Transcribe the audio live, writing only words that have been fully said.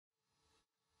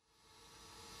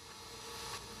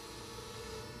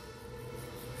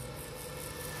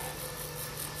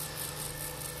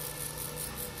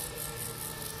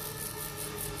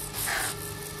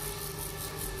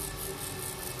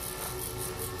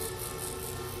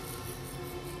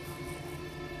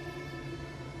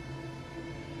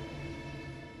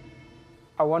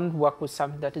I won't work with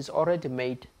something that is already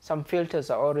made. Some filters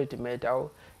are already made.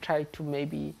 I'll try to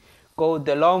maybe go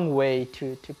the long way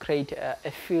to create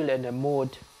a feel and a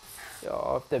mood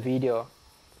of the video.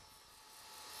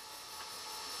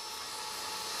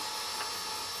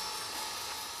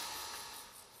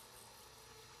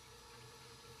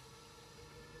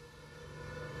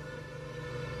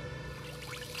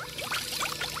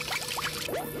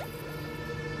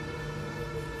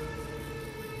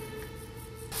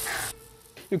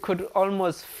 You could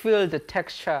almost feel the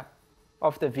texture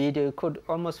of the video. You could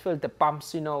almost feel the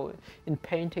bumps, you know. In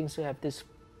paintings you have these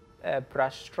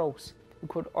brush strokes. You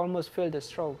could almost feel the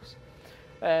strokes.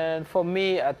 And for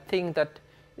me, I think that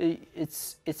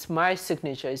it's my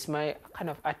signature, it's my kind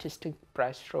of artistic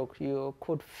brush stroke. You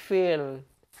could feel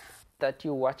that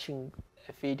you're watching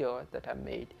a video that I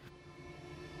made.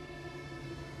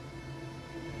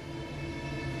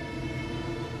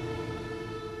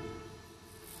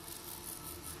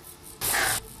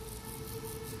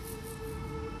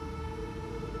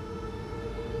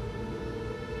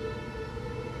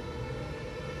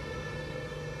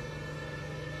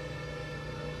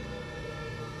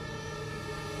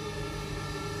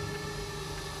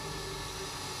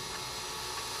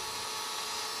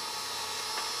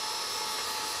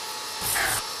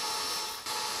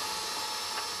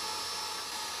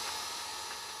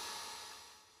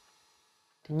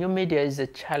 New media is a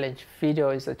challenge, video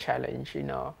is a challenge, you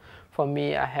know. For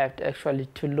me, I have to actually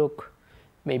to look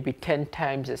maybe 10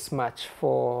 times as much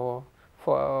for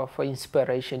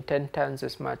inspiration, 10 times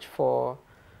as much for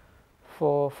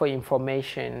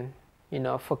information, you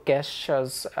know, for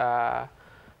gestures,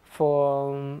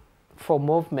 for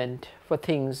movement, for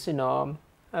things, you know.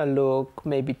 I look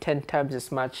maybe 10 times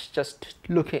as much just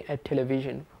looking at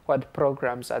television, what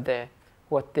programs are there,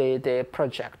 what they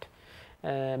project.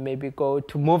 Maybe go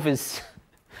to movies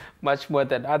much more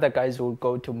than other guys will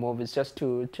go to movies just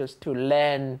to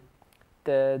learn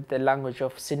the language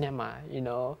of cinema, you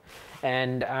know.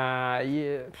 And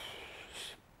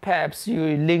perhaps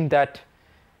you link that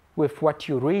with what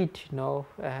you read, you know,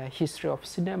 history of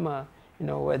cinema, you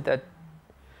know, where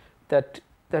that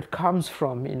comes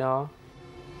from, you know.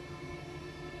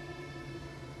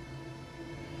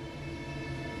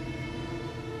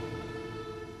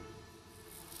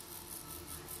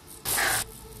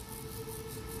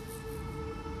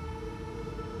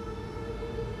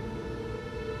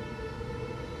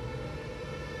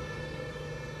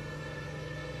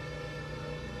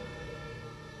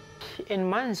 In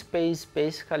Mindspace,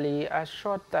 basically, I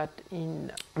shot that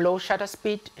in low shutter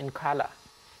speed and color.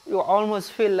 You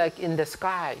almost feel like in the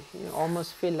sky. You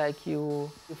almost feel like you're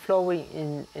flowing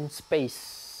in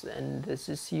space. And there's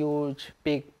this huge,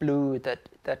 big blue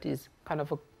that is kind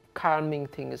of a calming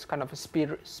thing. It's kind of a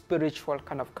spiritual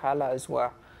kind of color as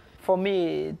well. For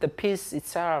me, the piece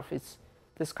itself, it's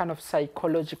this kind of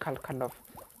psychological kind of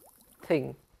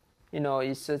thing. You know,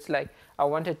 it's just like I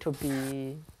wanted to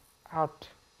be out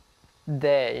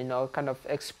there, you know, kind of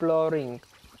exploring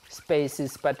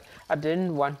spaces, but I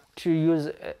didn't want to use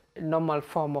a normal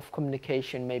form of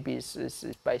communication. Maybe it's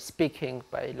by speaking,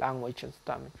 by language and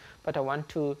stuff, but I want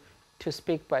to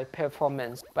speak by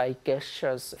performance, by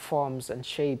gestures, forms and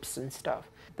shapes and stuff.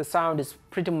 The sound is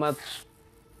pretty much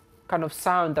kind of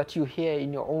sound that you hear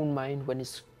in your own mind when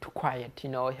it's too quiet,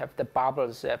 you know. You have the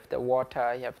bubbles, you have the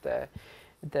water, you have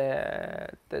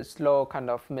the slow kind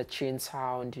of machine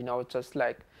sound, you know, just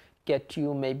like get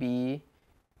you, maybe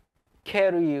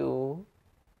carry you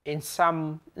in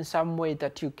some way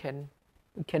that you can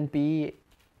be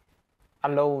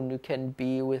alone, you can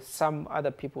be with some other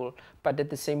people, but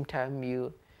at the same time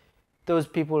those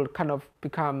people kind of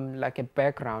become like a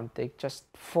background. They just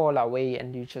fall away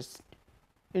and you just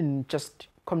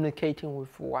communicating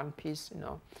with one piece, you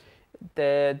know.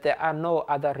 There are no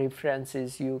other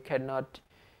references. You cannot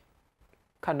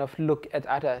kind of look at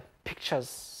other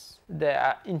pictures. They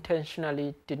are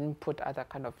intentionally didn't put other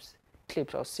kind of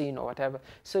clips or scene or whatever.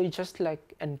 So you're just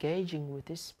like engaging with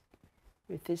this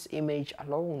image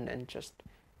alone and just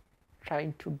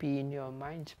trying to be in your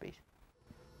mind space.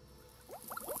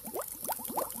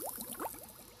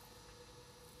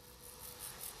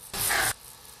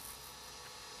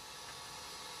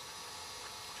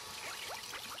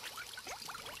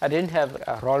 I didn't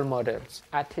have role models,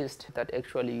 artists that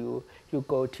actually you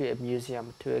go to a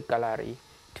museum, to a gallery,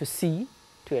 to see,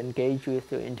 to engage with,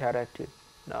 to interact with.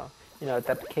 No, you know,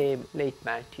 that came late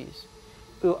 90s.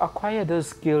 You acquire those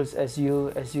skills as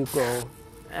you go.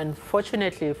 And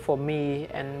fortunately for me,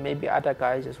 and maybe other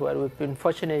guys as well, we've been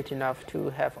fortunate enough to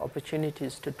have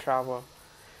opportunities to travel.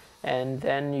 And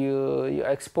then you're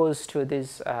exposed to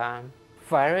this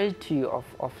variety of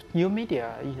new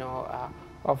media, you know,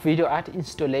 of video art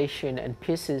installation and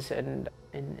pieces. And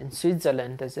in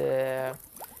Switzerland, there's a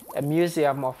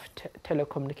museum of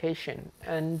telecommunication,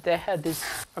 and they had this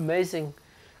amazing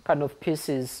kind of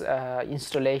pieces,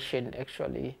 installation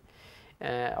actually,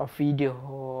 of video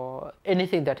or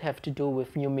anything that have to do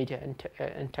with new media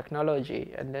and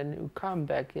technology. And then you come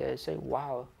back and say,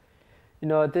 wow, you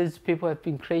know, these people have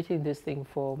been creating this thing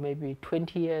for maybe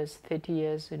 20 years, 30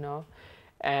 years, you know.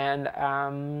 And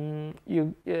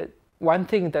one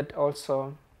thing that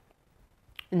also,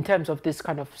 in terms of this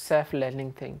kind of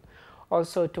self-learning thing,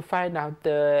 also to find out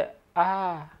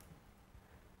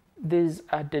these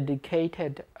are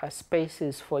dedicated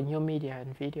spaces for new media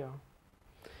and video.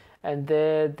 And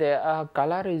there are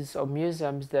galleries or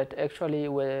museums that actually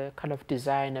were kind of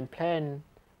designed and planned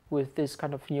with this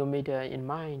kind of new media in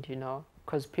mind, you know,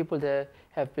 because people there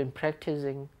have been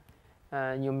practicing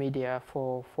new media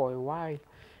for a while.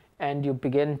 And you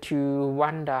begin to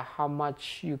wonder how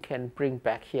much you can bring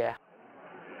back here.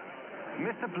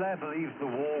 Mr. Blair believes the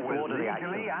war was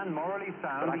legally and morally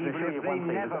sound, even if they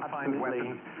never find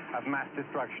weapons of mass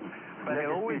destruction. But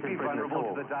he'll always be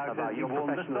vulnerable to the doubters he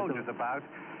warned the soldiers about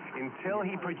until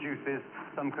he produces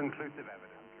some conclusive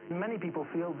evidence. Many people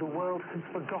feel the world has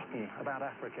forgotten about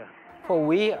Africa. For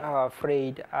we are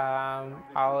afraid,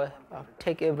 I'll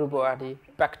take everybody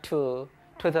back to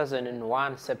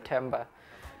 2001 September.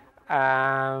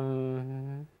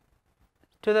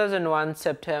 2001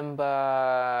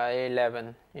 September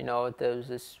 11, you know, there was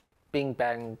this big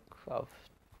bang of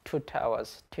twin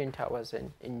towers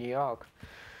in New York.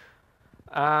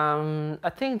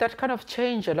 I think that kind of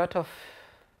changed a lot of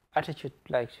attitude,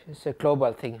 like it's a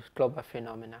global thing, global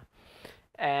phenomena.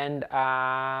 And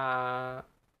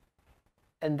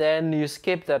then you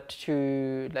skip that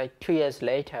to like 2 years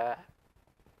later,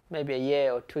 maybe a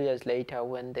year or 2 years later,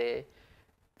 when the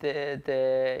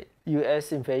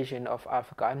U.S. invasion of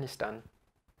Afghanistan,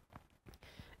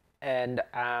 and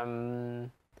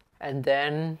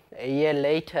then a year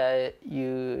later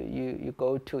you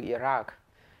go to Iraq,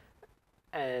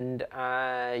 and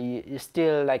you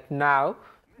still, like now,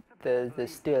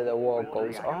 still the war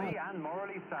goes on. And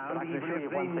morally sound, even if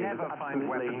they never find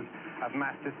weapons of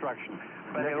mass destruction.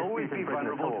 But he'll always be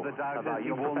vulnerable to the doubters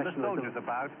he warned the soldiers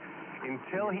about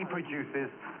until he produces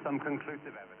some conclusive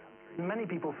evidence. Many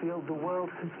people feel the world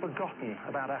has forgotten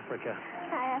about Africa.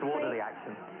 So what are the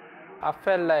actions? I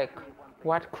felt like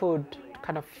what could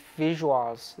kind of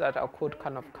visuals that I could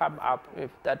kind of come up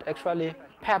with that actually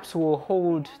perhaps will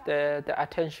hold the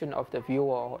attention of the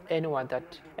viewer or anyone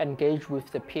that engage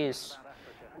with the piece,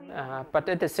 but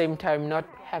at the same time not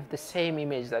have the same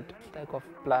image that like of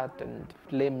blood and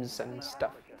limbs and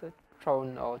stuff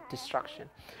thrown or destruction,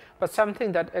 but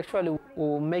something that actually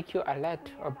will make you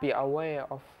alert or be aware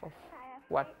of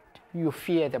what you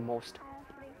fear the most.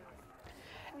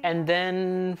 And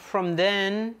then from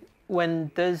then,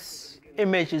 when those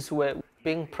images were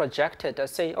being projected, I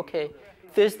say, okay,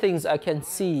 these things I can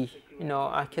see, you know,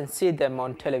 I can see them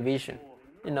on television,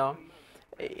 you know,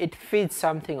 it feeds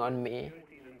something on me.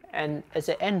 And as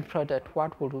an end product,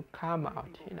 what will come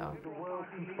out, you know? The world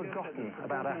has forgotten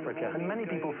about Africa, and many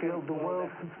people feel the world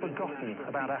has forgotten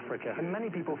about Africa, and many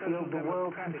people feel the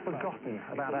world has forgotten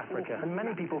about Africa, and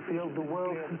many people feel the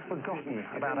world has forgotten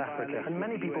about Africa, and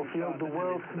many people feel the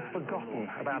world has forgotten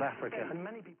about Africa, and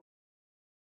many people